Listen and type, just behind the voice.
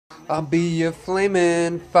I'll be a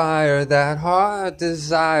flaming fire, that hot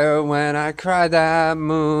desire. When I cry that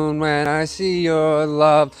moon, when I see your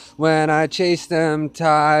love, when I chase them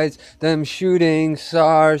tides, them shooting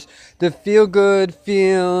stars, the feel good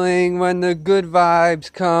feeling when the good vibes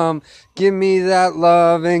come. Give me that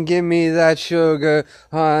love and give me that sugar,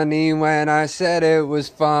 honey. When I said it was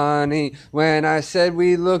funny, when I said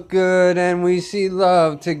we look good and we see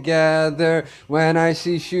love together, when I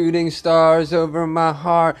see shooting stars over my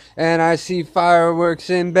heart and I see fireworks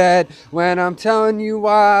in bed, when I'm telling you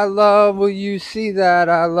why I love, will you see that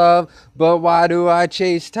I love? But why do I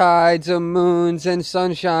chase tides of moons and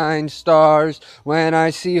sunshine stars when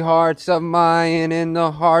I see hearts of mine in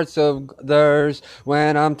the hearts of theirs?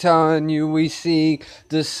 When I'm telling you we seek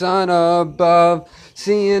the sun above,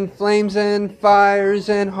 seeing flames and fires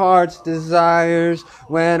and hearts' desires.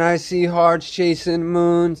 When I see hearts chasing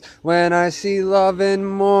moons, when I see love and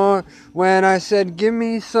more. When I said give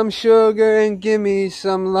me some sugar and give me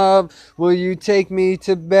some love, will you take me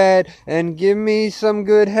to bed and give me some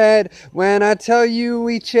good head? When I tell you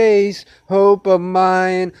we chase hope of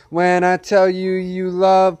mine, when I tell you you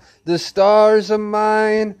love the stars of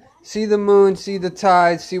mine. See the moon, see the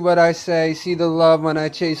tides, see what I say, see the love when I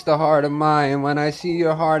chase the heart of mine, when I see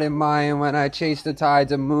your heart in mine, when I chase the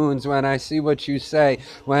tides of moons, when I see what you say,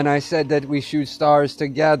 when I said that we shoot stars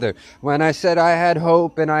together, when I said I had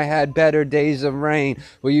hope and I had better days of rain,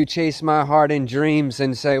 will you chase my heart in dreams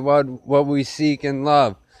and say what we seek and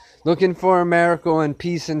love? Looking for a miracle and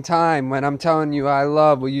peace and time, when I'm telling you I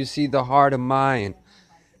love, will you see the heart of mine?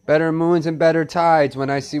 Better moons and better tides when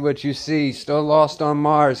I see what you see. Still lost on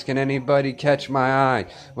Mars, can anybody catch my eye?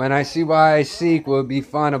 When I see why I seek, will it be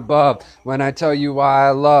fun above? When I tell you why I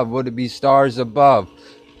love, would it be stars above?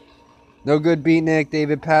 No good beatnik,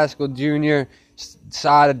 David Paschall Jr.,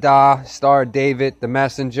 Sada Da, Star David, the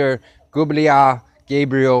messenger, Gublia,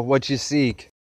 Gabriel, what you seek.